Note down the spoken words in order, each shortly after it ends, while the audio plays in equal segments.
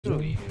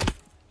Really?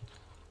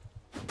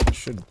 It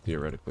should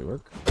theoretically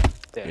work.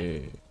 There.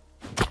 Okay.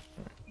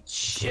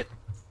 Shit.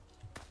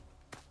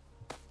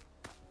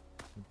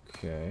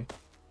 Okay.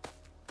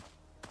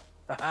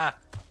 Haha.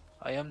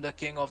 I am the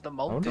king of the I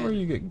wonder where mountain.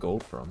 you get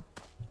gold from.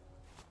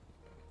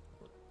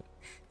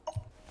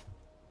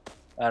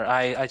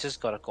 I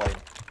just got a coin.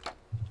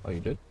 Oh,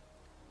 you did?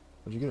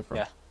 Where'd you get it from?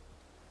 Yeah.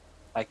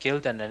 I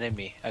killed an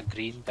enemy, a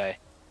green guy.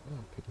 Oh,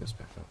 pick this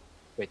back up.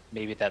 Wait,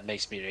 maybe that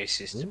makes me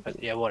racist, Ooh.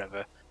 but yeah,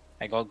 whatever.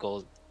 I got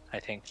gold, I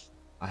think.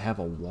 I have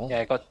a wall. Yeah,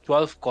 I got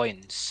 12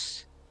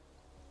 coins.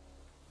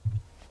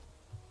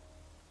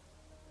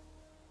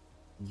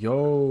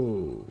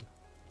 Yo.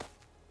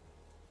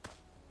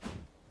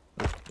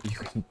 You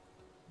can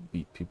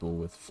beat people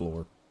with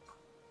floor.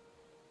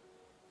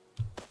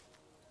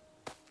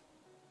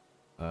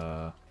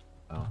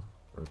 Oh,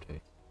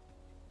 rotate.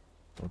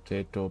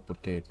 Potato.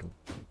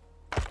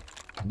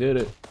 Did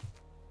it.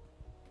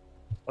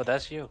 Oh,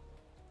 that's you.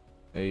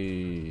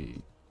 A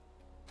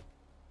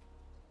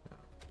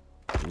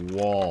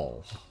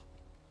wall.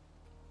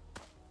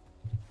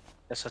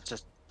 That's such a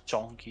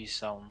chonky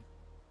sound.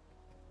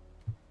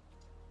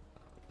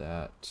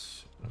 That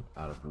I'm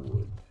out of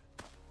wood.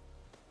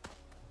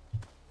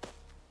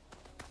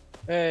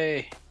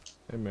 Hey.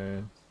 Hey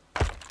man.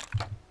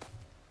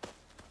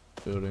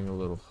 Building a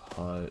little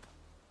hut.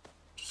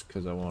 Just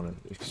because I want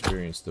to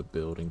experience the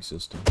building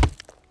system.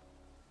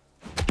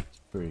 It's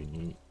pretty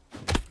neat.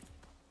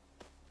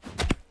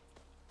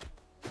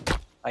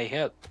 I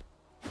help.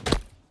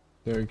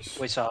 Thanks.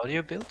 Wait, so how do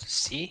you build?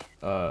 See?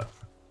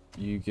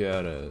 You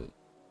gotta...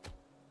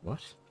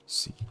 What?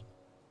 See.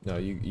 No,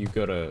 you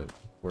gotta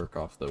work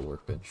off the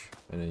workbench,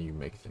 and then you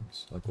make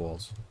things, like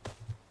walls.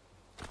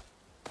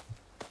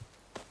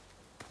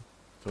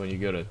 So when you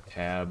go to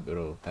tab,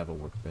 it'll have a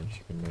workbench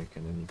you can make,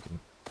 and then you can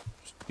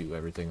just do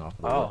everything off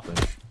of the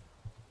workbench.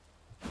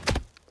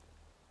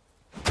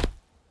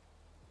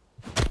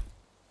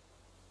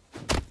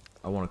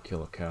 I want to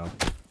kill a cow,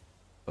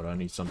 but I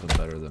need something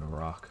better than a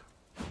rock,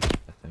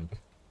 I think.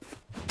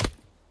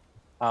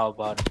 How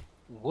about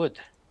wood?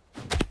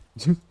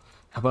 How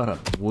about a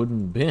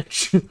wooden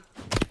bench?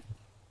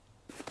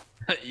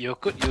 You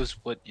could use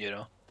wood, you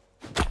know,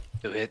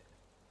 to hit.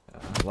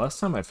 Last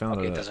time I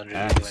found it an doesn't really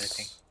axe. do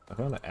anything. I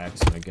found an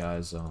axe in a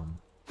guy's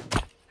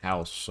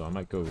house, so I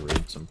might go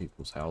raid some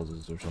people's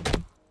houses or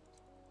something.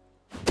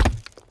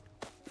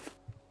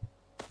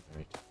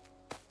 Alright.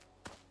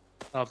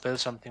 I'll build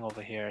something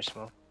over here as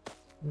well.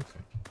 Okay.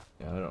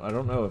 Yeah, I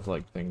don't know if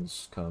like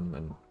things come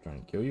and try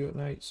and kill you at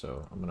night,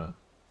 so I'm gonna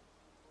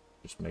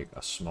just make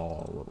a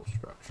small little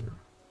structure.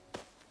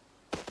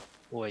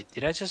 Wait,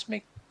 did I just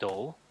make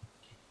dough?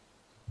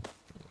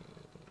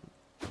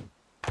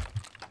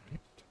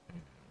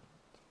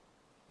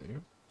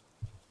 There.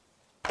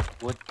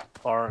 Wood,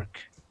 bark.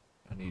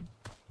 I need.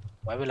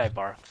 Why will I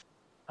bark?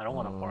 I don't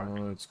want to bark.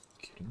 Oh, it's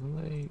getting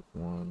late.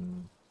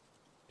 1,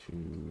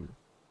 2,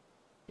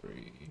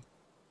 3,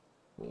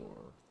 4,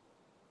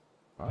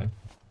 5.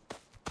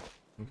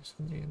 I guess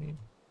how many I need?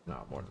 No,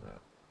 more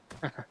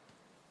than that.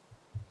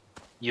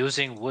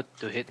 Using wood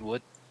to hit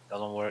wood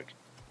doesn't work.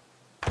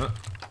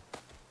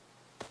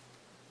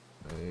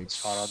 Makes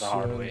Follow the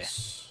hard way.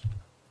 sense.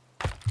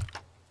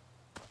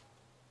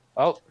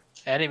 Oh,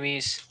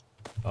 enemies.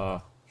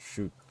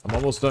 Shoot. I'm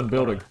almost done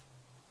building.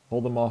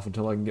 Hold them off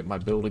until I can get my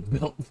building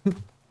built.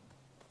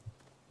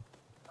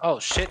 Oh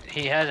shit,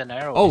 he has an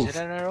arrow. Oh, Is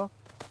it an arrow?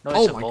 No,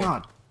 it's a oh my bow.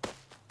 god.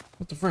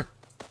 What the frick?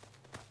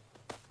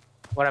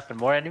 What happened?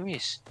 More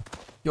enemies?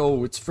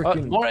 Yo, it's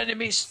freaking... more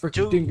enemies!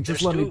 Freaking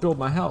just let me build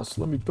my house.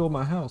 Let me build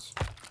my house.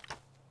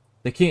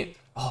 They can't...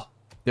 Oh,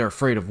 they're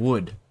afraid of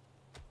wood.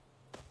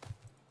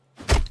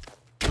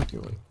 Okay,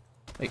 wait.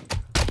 Hey,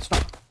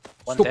 stop.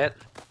 One Stop. dead.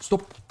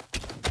 Stop.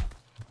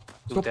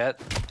 Two Stop. dead.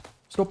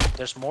 Stop.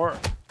 There's more.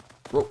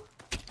 Bro.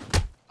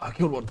 I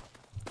killed one.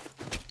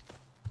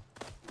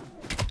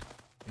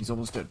 He's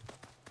almost dead.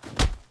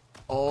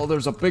 Oh,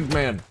 there's a big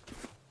man.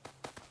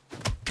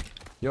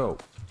 Yo.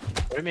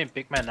 What do you mean,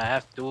 big man? I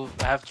have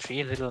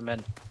 3 little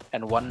men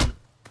and 1.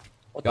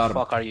 What Got the him.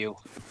 fuck are you?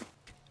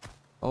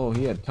 Oh,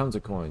 he had tons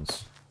of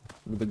coins.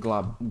 With the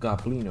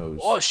goblinos.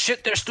 Oh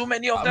shit, there's too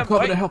many of them. I'm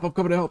coming to help. I'm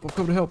coming to help. I'm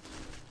coming to help.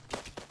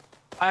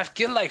 I've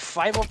killed like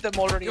 5 of them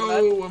already, Yo,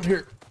 man. I'm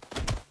here.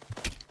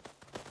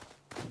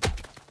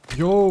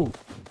 Yo.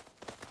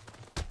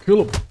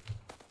 Kill him.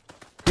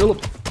 Kill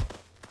him.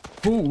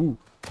 Ooh.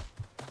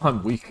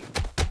 I'm weak.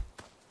 I'm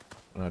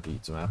gonna have to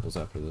eat some apples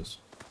after this.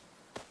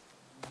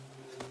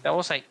 That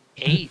was like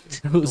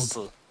 8 It was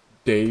total.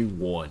 day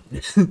 1.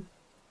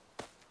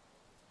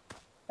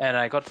 And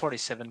I got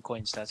 47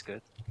 coins, that's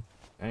good.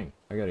 Dang,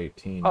 I got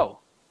 18. Oh,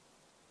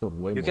 Killed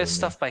way you more get than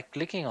stuff by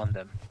clicking on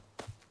them.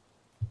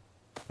 Me.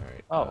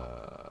 Alright, Oh.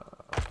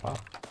 pop.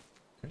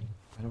 Okay,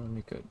 how do I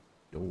make a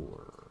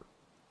door?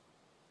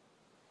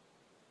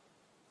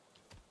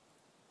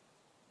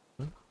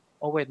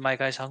 Oh wait, my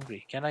guy's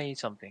hungry. Can I eat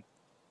something?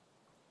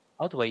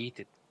 How do I eat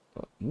it?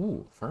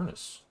 Ooh,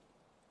 furnace.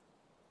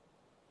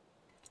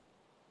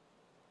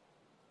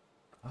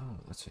 Oh,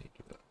 that's how you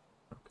do that.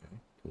 Okay,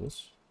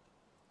 tools.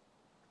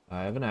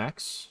 I have an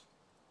axe.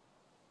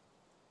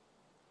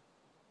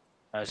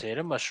 I said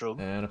a mushroom.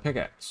 And a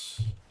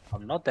pickaxe.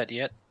 I'm not dead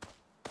yet.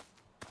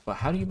 But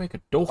how do you make a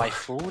door? My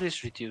food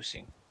is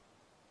reducing.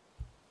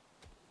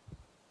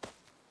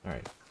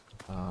 Alright.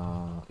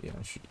 Yeah,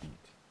 I should eat.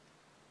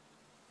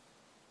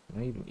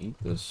 Can I even eat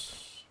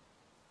this?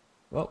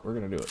 Well, we're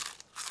gonna do it.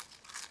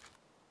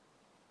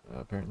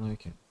 Apparently I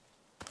can.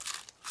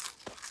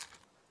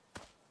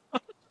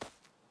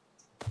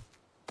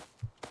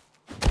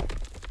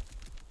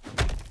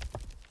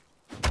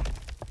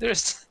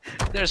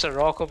 There's a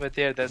rock over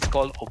there that's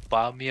called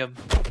Obamium.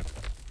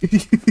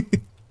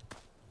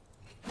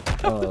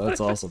 Oh,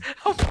 that's awesome.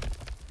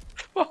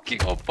 Fucking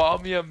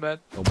Obamium, man.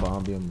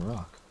 Obambium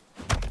rock.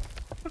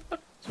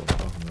 That's what I'm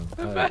talking about.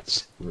 I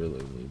Imagine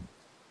really need.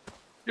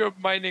 you're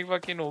mining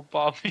fucking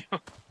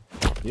Obamium.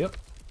 Yep.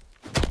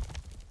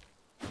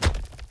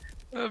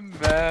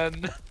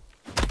 Man.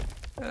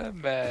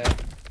 Man.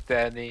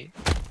 Danny.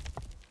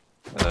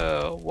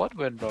 What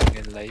went wrong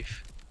in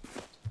life?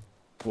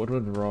 What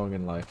went wrong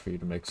in life for you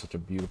to make such a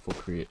beautiful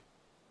create?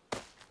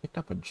 Picked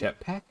up a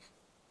jetpack?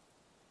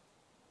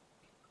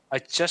 I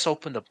just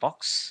opened the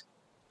box.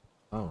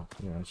 Oh,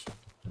 yeah, I should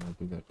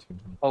do that too.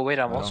 Oh wait,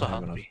 I'm I also don't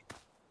have hungry.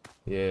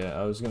 Yeah,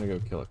 I was gonna go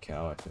kill a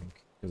cow, I think.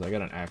 Because I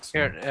got an axe.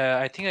 Here, now.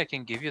 I think I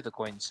can give you the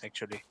coins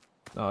actually.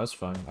 No, that's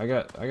fine. I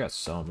got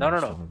some. No, I'm no,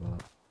 just no. talking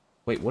about.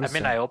 Wait, what I is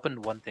mean, that? I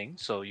opened one thing,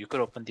 so you could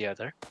open the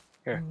other.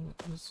 Here.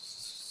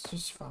 This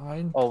is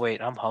fine. Oh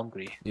wait, I'm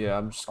hungry. Yeah,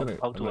 I'm just gonna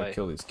How I'm do gonna I?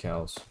 kill these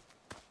cows.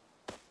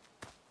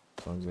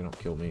 As long as they don't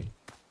kill me.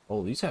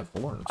 Oh, these have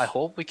horns. I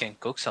hope we can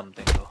cook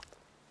something though.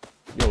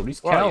 Yo,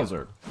 these Where are cows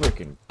are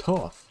freaking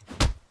tough.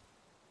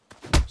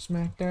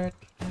 Smack that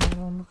hand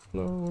on the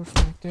floor,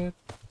 smack that.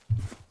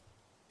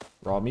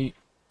 Raw meat.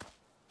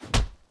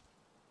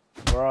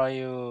 Where are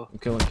you? I'm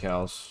killing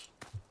cows.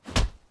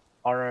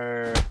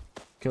 Or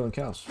Killing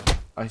cows.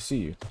 I see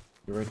you.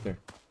 You're right there.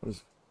 What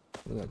does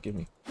that give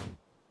me?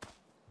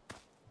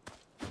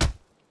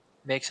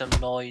 make some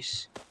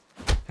noise.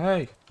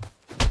 Hey!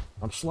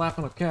 I'm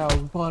slapping a cow's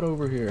butt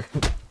over here.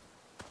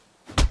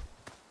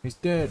 He's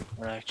dead.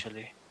 Or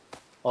actually,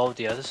 oh,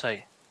 the other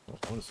side. Oh,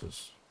 what is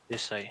this?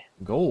 This side.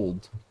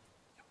 Gold.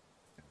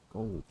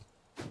 Gold.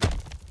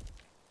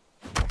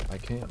 I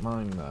can't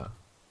mine that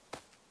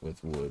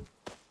with wood.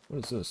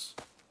 What is this?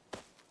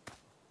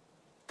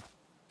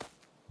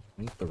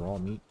 Eat the raw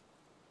meat.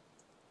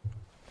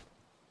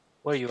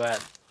 Where you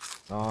at?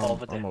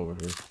 Over there. I'm over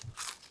here.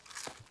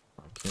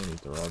 I can't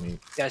eat the raw meat.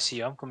 Yeah, I see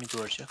you. I'm coming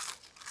towards you.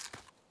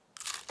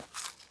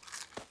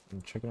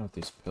 I'm checking out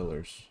these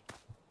pillars.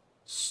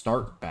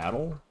 Start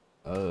battle?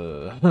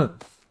 Here,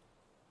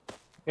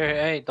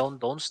 hey,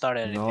 don't start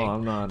anything. No,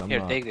 I'm not. Here,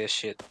 take this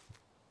shit.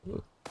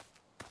 Ugh.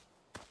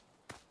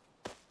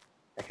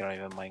 I cannot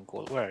even mine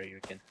gold. Where are you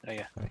again? Oh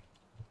yeah. Hey.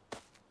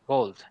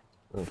 Gold.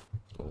 Oh,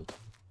 gold.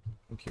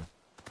 Thank you.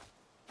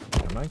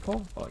 Can I mine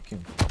coal? Oh, I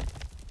can.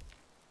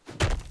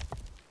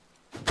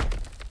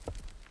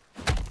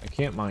 I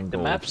can't mine The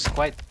gold. map's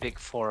quite big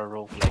for a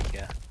roguelike,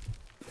 yeah.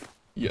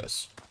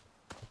 Yes.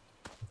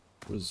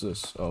 What is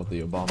this? Oh,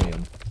 the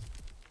Obamium.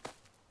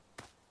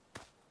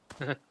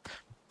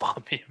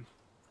 Opium.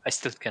 I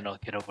still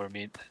cannot get over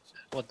me.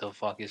 What the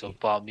fuck is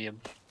Opium?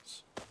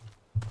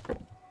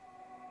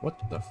 What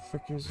the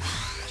frick is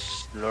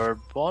this?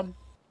 Slurbon?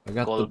 I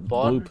got Gold the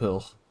bond? blue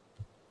pill.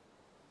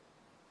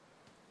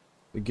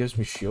 It gives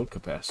me shield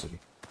capacity.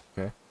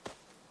 Okay.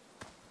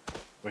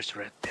 Where's the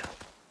red pill?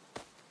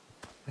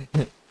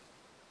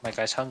 My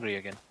guy's hungry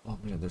again. Oh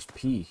man, there's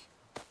pea.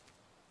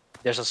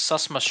 There's a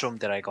sus mushroom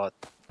that I got.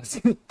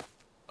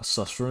 A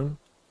sus room?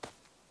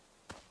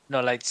 No,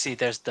 like, see,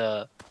 there's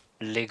the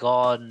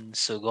Legon,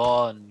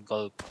 Sugon,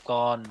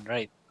 Golgon,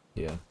 right?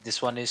 Yeah.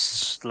 This one is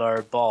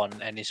Slurbon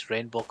and it's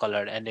rainbow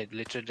colored and it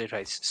literally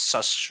writes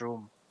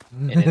Susroom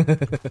in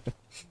it.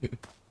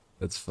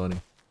 That's funny.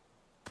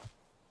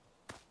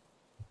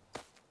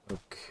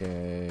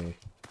 Okay.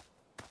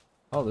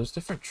 Oh, there's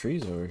different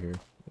trees over here.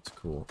 That's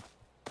cool.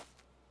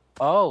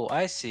 Oh,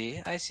 I see.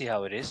 I see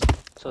how it is.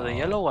 So the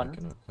yellow I one.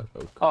 cannot cut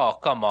oak. Oh,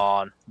 come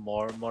on.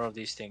 More of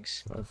these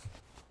things. 5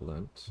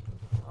 flint.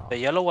 The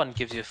yellow one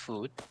gives you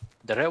food.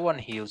 The red one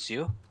heals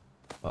you.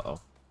 Uh-oh.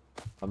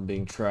 I'm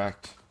being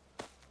tracked.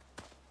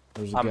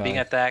 There's a I'm guy. being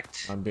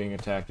attacked. I'm being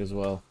attacked as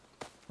well.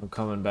 I'm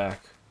coming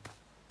back.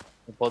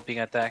 We're both being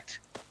attacked.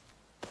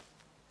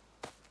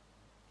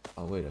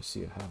 Oh wait, I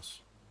see a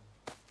house.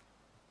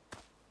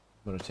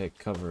 I'm gonna take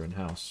cover in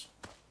house.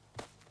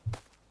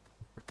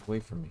 Away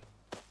from me.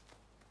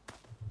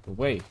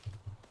 Away.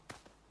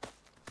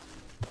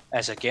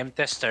 As a game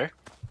tester,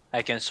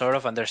 I can sort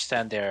of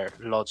understand their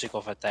logic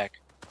of attack.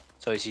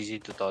 So it's easy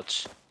to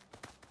dodge.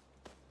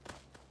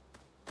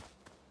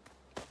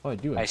 Oh, I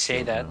do. Have I say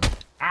shield that.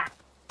 now.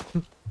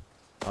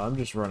 Oh, I'm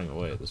just running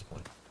away at this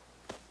point.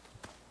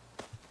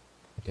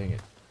 Dang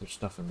it. There's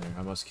stuff in there.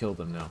 I must kill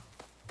them now.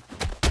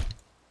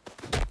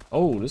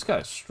 Oh, this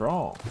guy's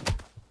strong.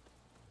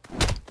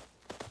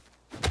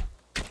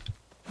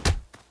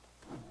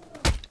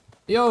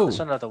 Yo! There's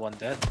another one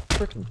dead.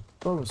 Freaking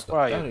throwing stuff.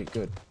 Where are That you? ain't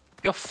good.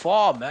 You're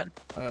far, man.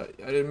 I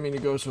didn't mean to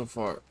go so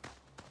far.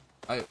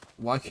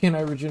 Why can't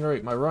I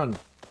regenerate my run?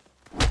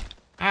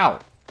 Ow!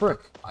 Frick!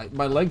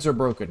 My legs are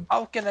broken.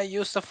 How can I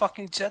use the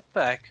fucking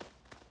jetpack?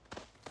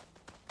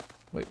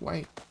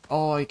 Wait.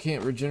 Oh, I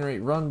can't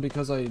regenerate run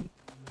because I...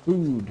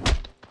 Food.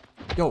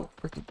 Yo,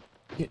 frickin'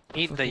 get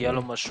Eat the fucking yellow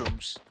away.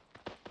 mushrooms.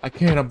 I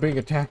can't, I'm being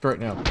attacked right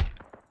now.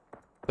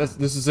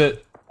 This is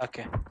it.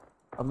 Okay.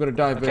 I'm gonna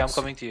die, Okay, Vix. I'm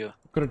coming to you. I'm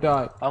gonna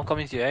die. I'm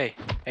coming to you.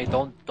 Hey,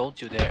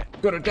 don't you dare.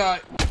 I'm gonna die.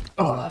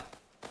 Ugh.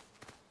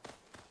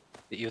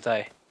 You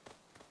die.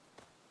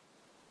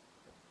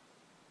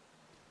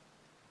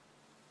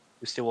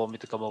 You still want me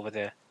to come over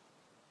there?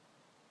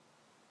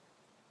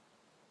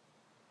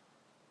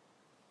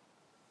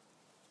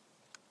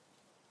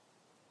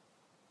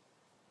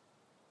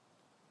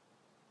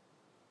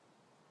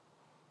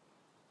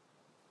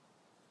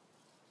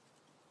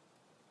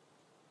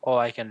 Oh,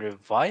 I can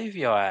revive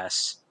your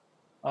ass.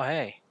 Oh,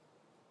 hey.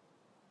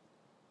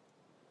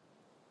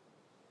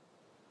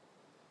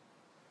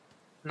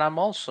 And I'm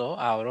also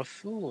out of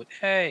food.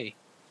 Hey.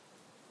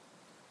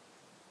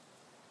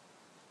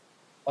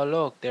 Oh,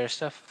 look,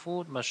 there's a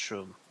food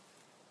mushroom.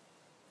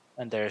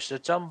 And there's a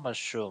jump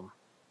mushroom.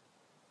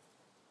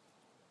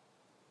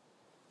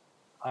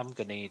 I'm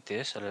gonna eat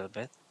this a little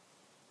bit.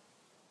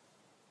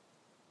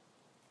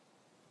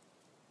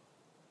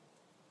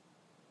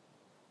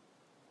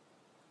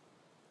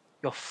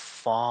 You're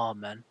far,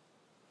 man.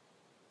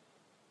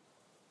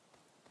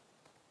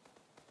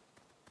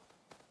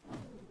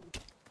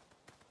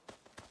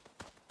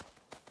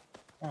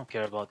 I don't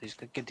care about these.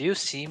 Do you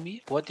see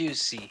me? What do you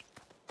see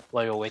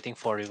while you're waiting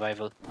for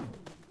revival?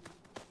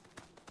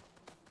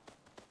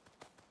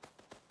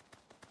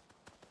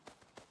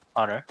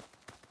 Honor?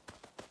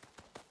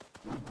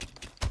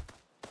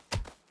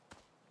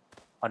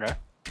 Honor?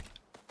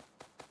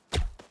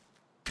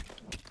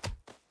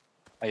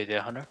 Are you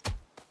there, Honor?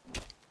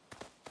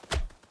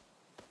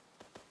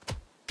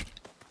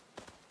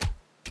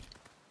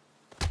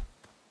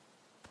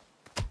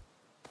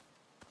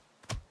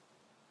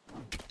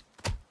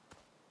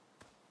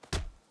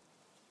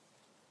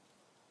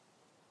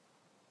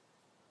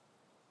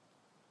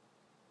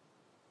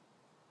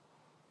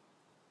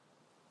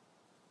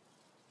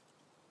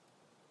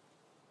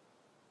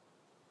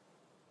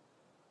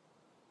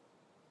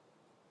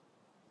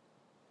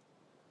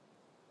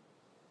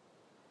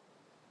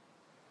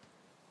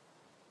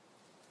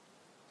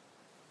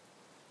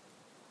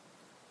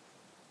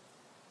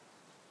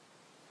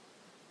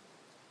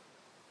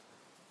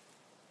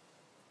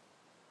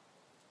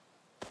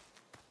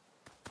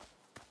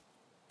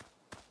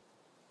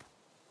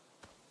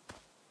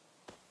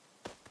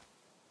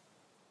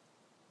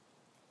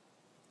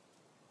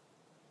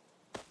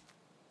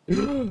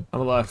 I'm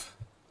alive.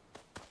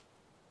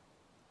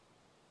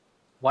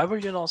 Why were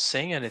you not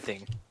saying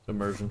anything?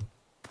 Immersion.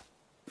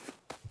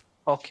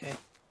 Okay.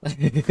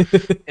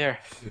 Here.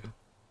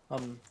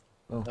 I'm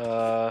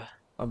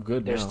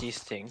good There's now. these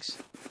things.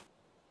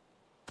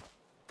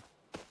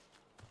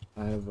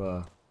 I have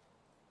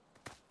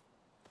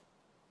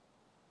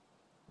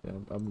yeah,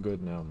 I'm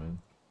good now, man.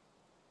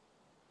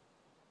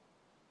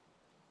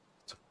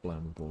 It's a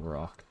flammable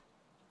rock.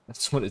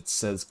 That's what it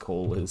says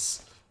coal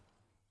is.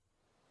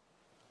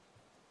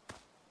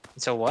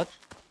 So what?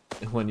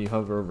 When you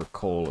hover over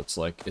coal, it's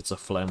like, it's a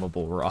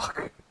flammable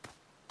rock.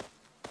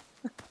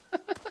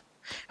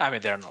 I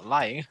mean, they're not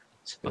lying.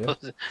 Yeah.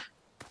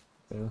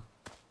 Yeah.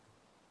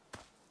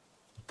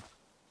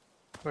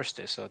 Where's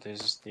this? Oh,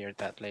 this is near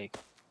that lake.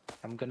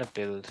 I'm gonna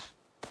build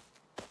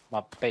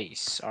my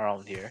base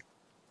around here.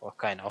 Or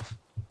kind of.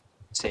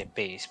 Say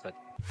base, but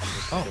I'm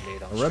just Oh,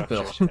 really on a red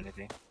bill. structures or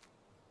anything.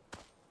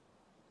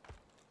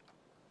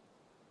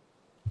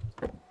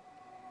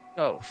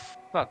 Oh,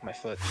 fuck my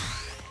foot.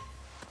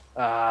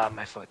 Ah,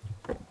 my foot.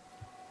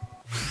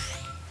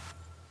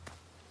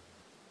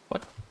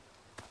 What?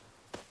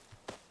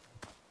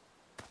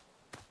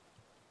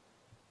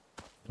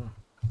 Oh,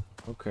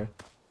 okay.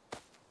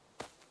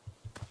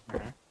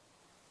 Mhm.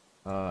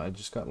 I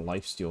just got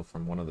lifesteal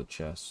from one of the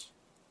chests.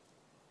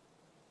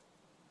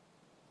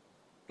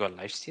 You got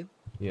lifesteal?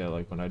 Yeah,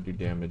 like when I do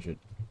damage, it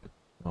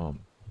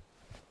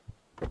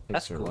takes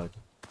That's their cool. life.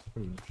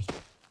 Pretty interesting.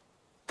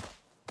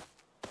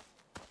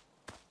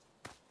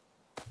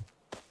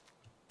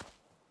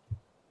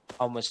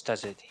 How much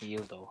does it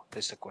heal though?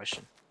 That's the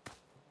question.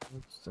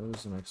 That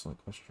was an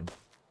excellent question.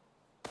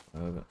 I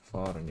haven't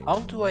fought anyone. How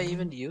do I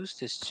even use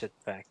this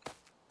jetpack?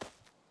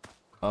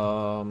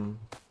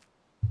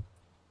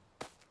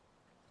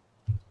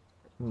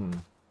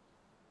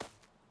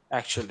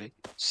 Actually,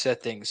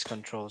 settings,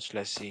 controls,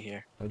 let's see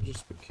here. I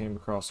just came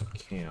across a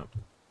camp.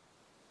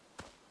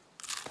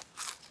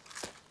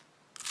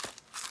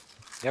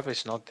 Yep,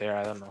 it's not there,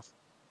 I don't know.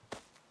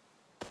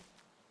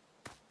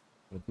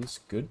 Are these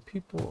good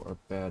people or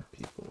bad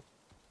people?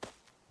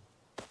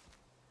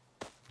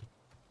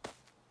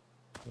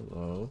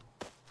 Hello?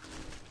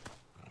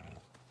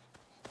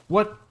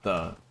 What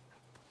the?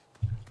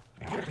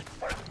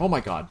 Oh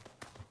my god.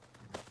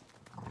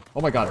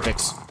 Oh my god,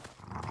 Vix.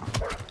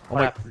 Oh What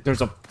my, happened?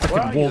 there's a Where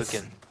are freaking you wolf.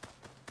 again?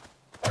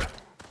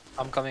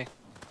 I'm coming.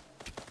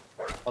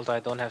 Although I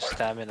don't have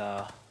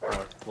stamina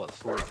or well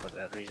food for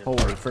that reason.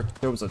 Holy frick,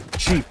 there was a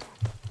sheep.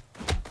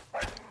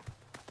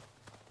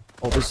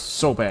 Oh, this is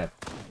so bad.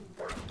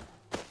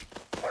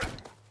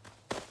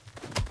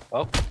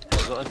 Oh,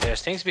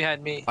 there's things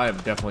behind me. I am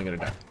definitely gonna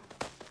die.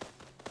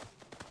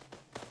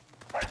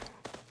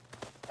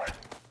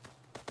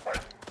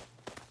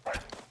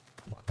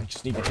 I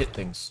just need to hit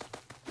things.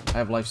 I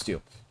have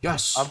lifesteal.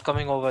 Yes! I'm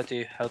coming over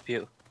to help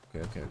you.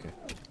 Okay.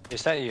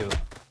 Is that you?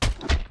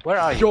 Where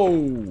are you?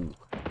 Yo!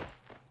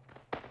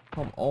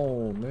 Come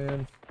on,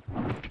 man.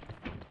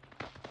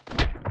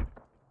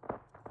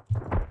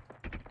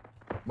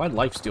 My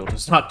lifesteal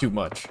does not do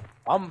much.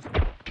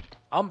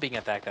 I'm being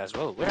attacked as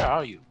well. Where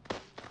are you?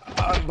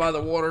 I'm by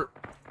the water.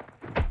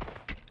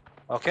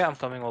 Okay, I'm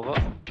coming over.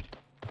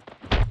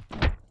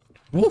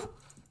 Woo!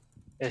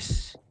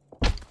 Yes.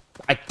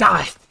 I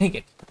died. Dang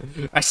it.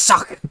 I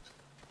suck.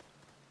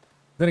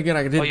 Then again,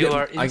 I did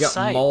I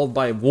got mauled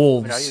by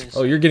wolves. Wait, are you inside?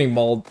 Oh, you're getting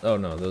mauled. Oh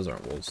no, those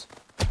aren't wolves.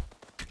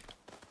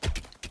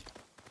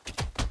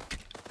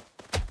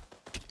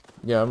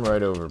 Yeah, I'm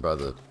right over by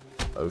the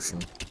ocean.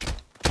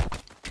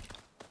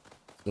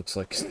 Looks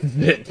like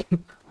it.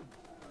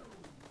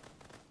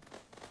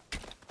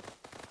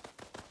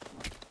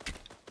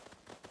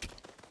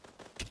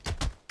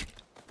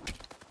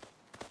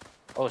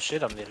 Oh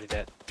shit, I'm nearly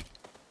dead.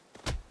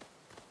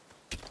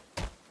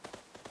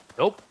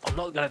 Nope, I'm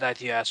not gonna die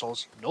to you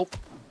assholes. Nope.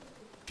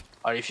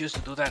 I refuse to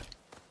do that.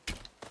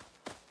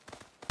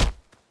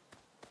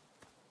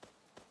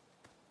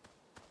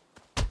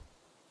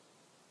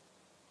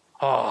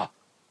 Oh,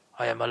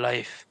 I am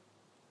alive.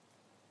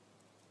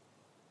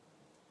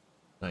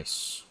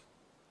 Nice.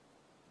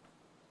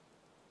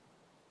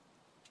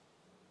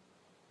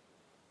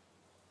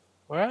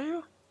 Where are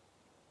you?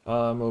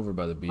 I'm over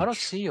by the beach. I don't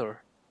see you.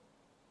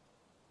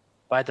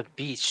 By the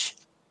beach.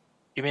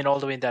 You mean all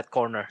the way in that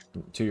corner?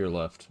 To your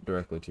left,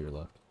 directly to your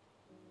left.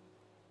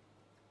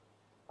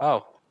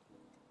 Oh.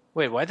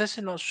 Wait, why does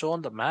it not show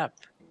on the map?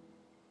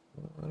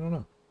 I don't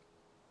know.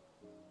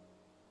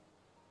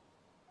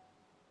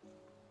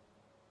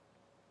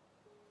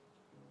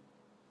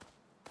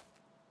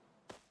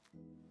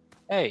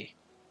 Hey.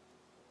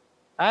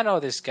 I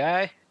know this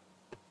guy.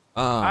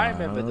 I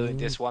remember doing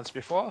this once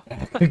before.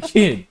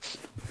 Again.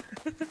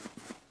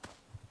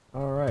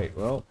 Alright,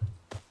 well.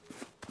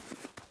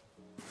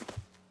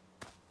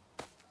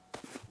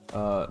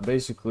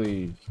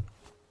 Basically,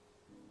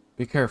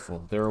 be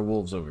careful. There are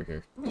wolves over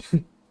here.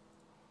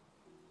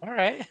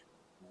 Alright.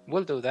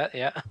 We'll do that,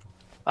 yeah.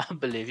 I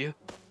believe you.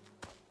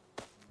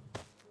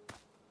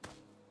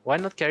 Why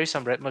not carry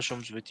some red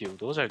mushrooms with you?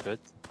 Those are good.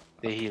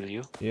 They heal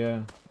you.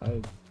 Yeah,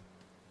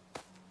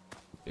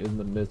 in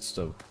the midst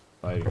of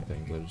fighting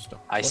things, I just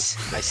don't. I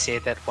say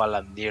that while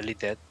I'm nearly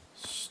dead.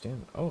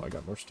 Stamina. Oh, I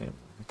got more stamina.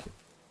 Okay.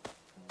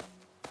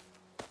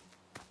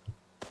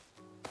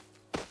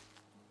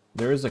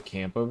 There is a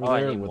camp over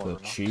there with a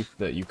chief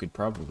that you could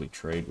probably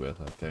trade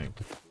with, I think.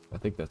 I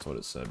think that's what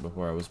it said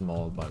before I was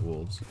mauled by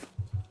wolves.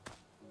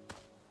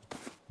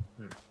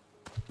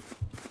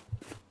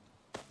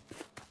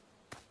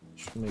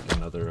 Should make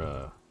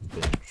another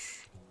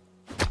bench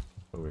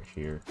over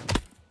here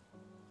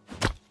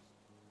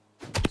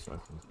so I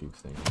can do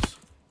things.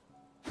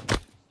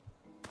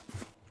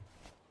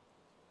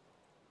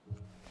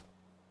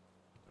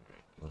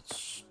 Alright,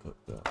 let's put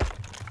that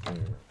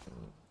there.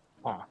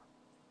 Huh.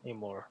 Any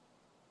more?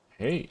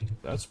 Hey,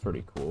 that's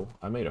pretty cool.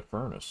 I made a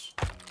furnace.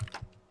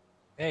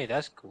 Hey,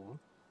 that's cool.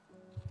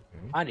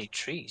 Okay. I need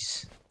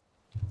trees.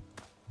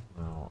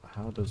 Now,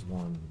 how does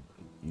one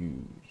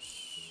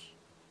use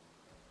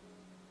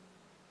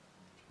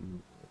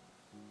to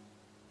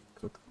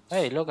cook this?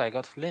 Hey, look, I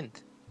got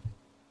flint.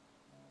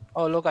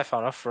 Oh, look, I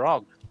found a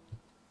frog.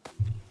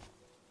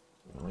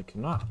 Well, I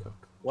cannot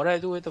cook. What do I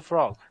do with the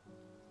frog?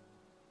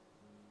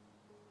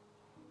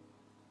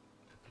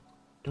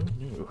 Don't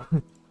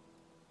know.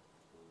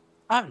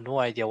 I have no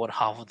idea what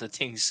half of the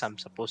things I'm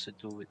supposed to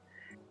do with.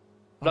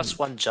 Plus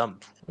one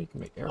jump. We can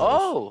make arrows.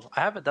 Oh,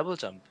 I have a double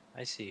jump.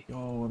 I see. Yo,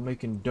 I'm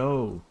making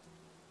dough.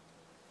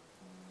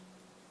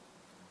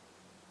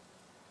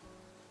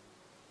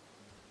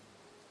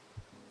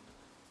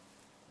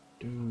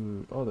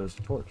 Dude, oh, there's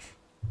a torch.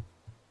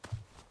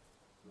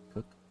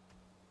 Cook.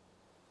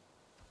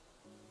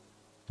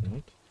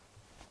 Right.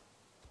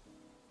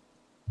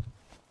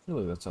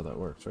 Really, that's how that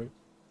works, right?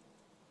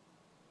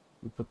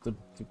 You put the,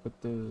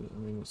 I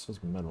mean, it says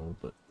metal,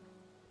 but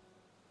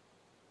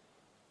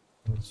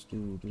let's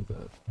do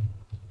that.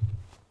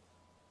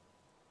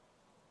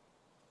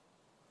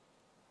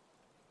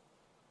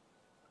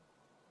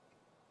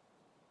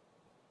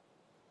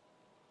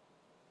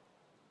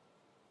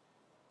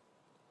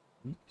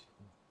 Wheat,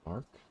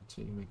 bark, that's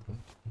how you make that.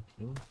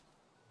 Really?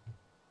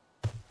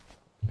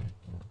 Okay,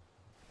 well,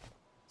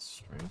 that's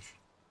strange.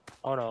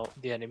 Oh no,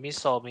 the enemy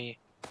saw me.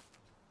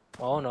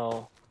 Oh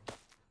no.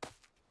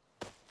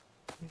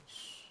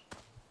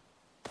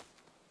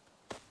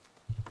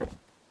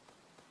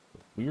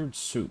 Weird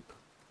soup.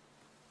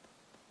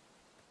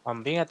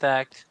 I'm being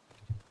attacked.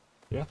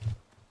 Yeah.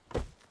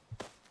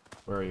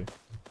 Where are you?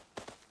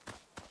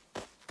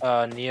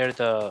 Near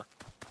the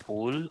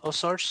pool of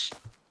sorts,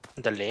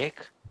 the lake.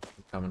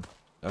 I'm coming.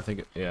 I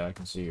think, yeah, I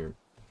can see your,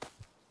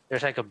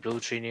 There's like a blue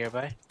tree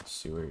nearby.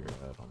 see where you're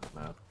at on the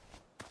map.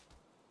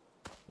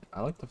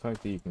 I like the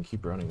fact that you can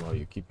keep running while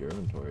you keep your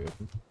inventory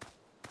open.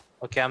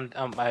 Okay,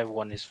 I have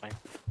one is fine.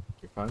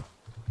 You're fine.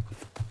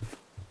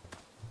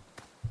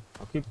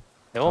 I'll keep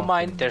Never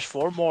mind, talking. there's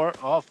 4 more.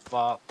 Oh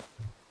fuck.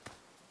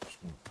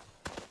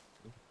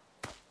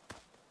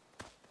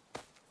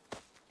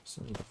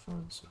 Still need to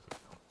find something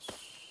else.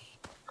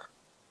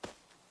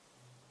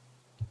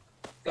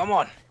 Come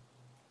on.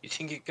 You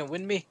think you can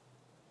win me?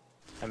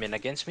 I mean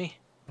against me?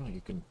 Oh,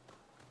 you can.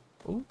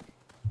 Oh.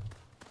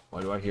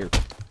 Why do I hear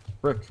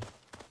brick?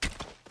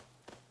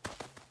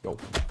 Yo,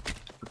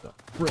 put the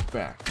brick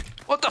back.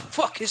 What the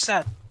fuck is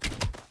that?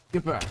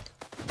 Get back.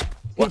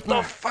 What Get the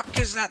back. fuck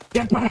is that?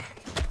 Get back.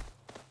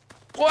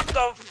 What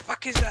the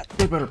fuck is that?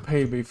 They better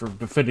pay me for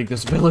defending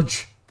this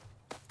village.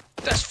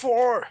 There's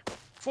 4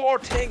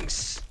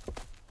 things.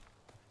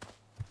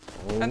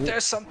 Oh. And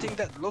there's something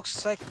that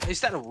looks like,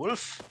 is that a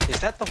wolf? Is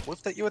that the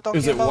wolf that you were talking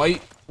Is it about?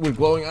 white with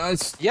glowing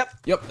eyes? Yep.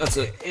 Yep, that's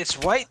it. It's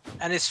white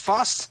and it's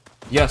fast.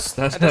 Yes,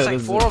 that's And there's that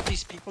like is 4 it. of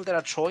these people that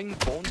are throwing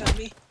bones at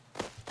me.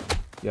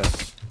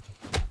 Yes.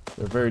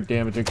 They're very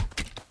damaging.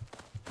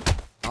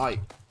 Die.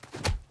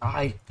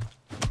 Die.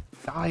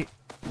 Die.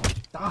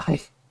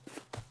 Die.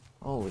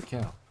 Holy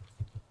cow.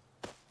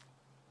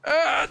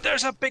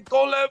 There's a big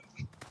golem.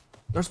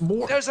 There's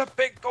more. There's a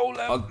big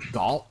golem.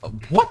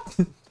 What?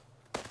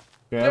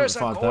 Okay, I haven't There's a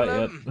fought that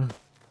golem.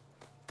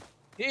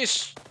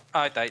 He's.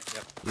 I died.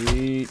 Yep. yet.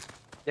 Sweet.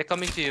 They're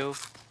coming to you.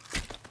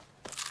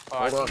 Oh,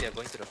 I Hold think on. they're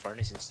going to the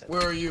furnace instead.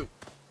 Where are you?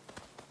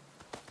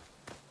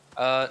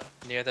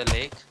 Near the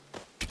lake.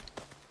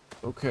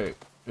 Okay.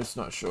 It's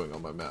not showing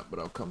on my map, but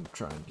I'll come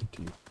try and get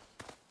to you.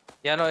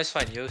 Yeah, no, it's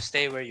fine. You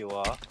stay where you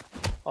are.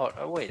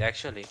 Oh, wait,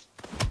 actually.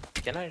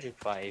 Can I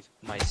revive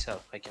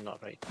myself? I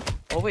cannot, right?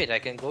 Oh, wait, I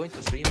can go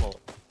into free mode.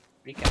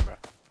 Free camera.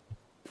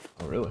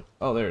 Oh, really?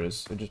 Oh, there it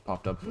is. It just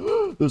popped up.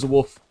 There's a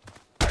wolf.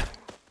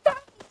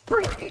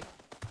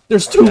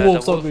 There's 2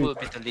 wolves The on wolf me. will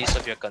be the least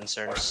of your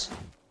concerns.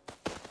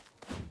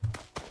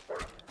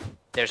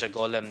 There's a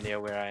golem near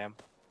where I am.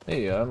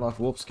 Hey, I unlocked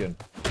wolf skin.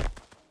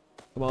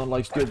 Come on,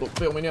 life's good, but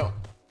fail me now.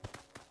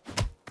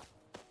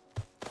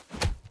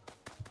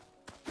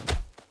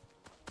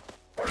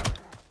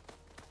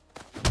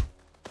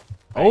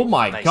 Oh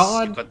my Nice,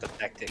 god! you got the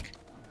tactic.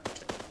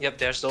 Yep,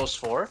 there's those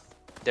 4.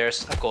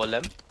 There's a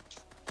golem.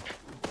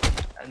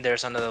 And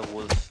there's another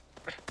wolf.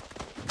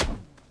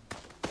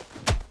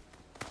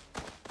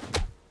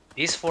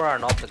 These 4 are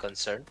not the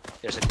concern.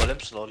 There's a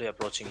golem slowly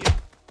approaching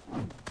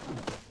you.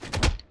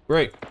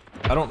 Great.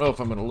 I don't know if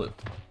I'm gonna live.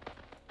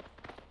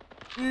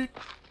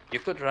 You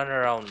could run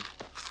around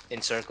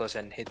in circles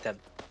and hit them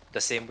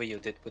the same way you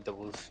did with the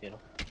wolf, you know?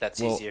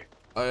 That's Well, easier.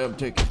 I am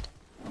taking.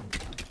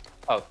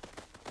 Oh.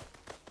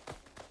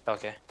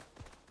 Okay.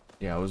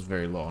 Yeah, I was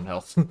very low on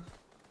health.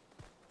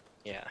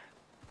 Yeah.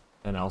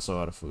 And also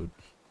out of food.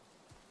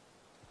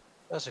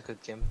 That was a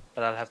good game,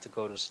 but I'll have to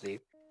go to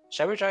sleep.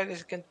 Shall we try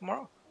this again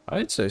tomorrow?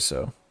 I'd say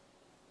so.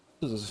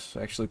 This is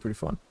actually pretty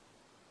fun.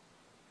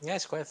 Yeah,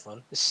 it's quite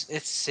fun. It's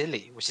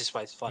silly, which is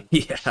why it's fun.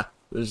 Yeah.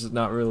 There's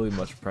not really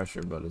much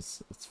pressure, but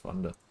it's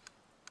fun to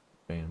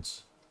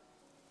advance.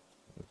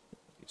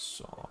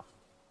 Soft.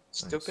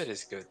 Stupid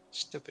is good.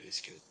 Stupid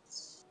is good.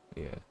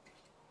 Yeah.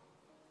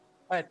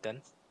 Alright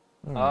then.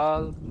 Alright.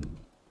 I'll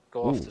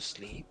go off Ooh. to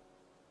sleep.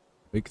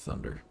 Big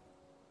thunder.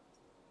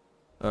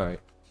 Alright.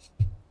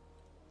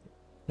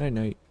 Night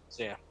night.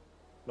 So yeah.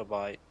 Bye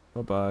bye.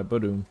 Bye bye.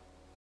 Badoom.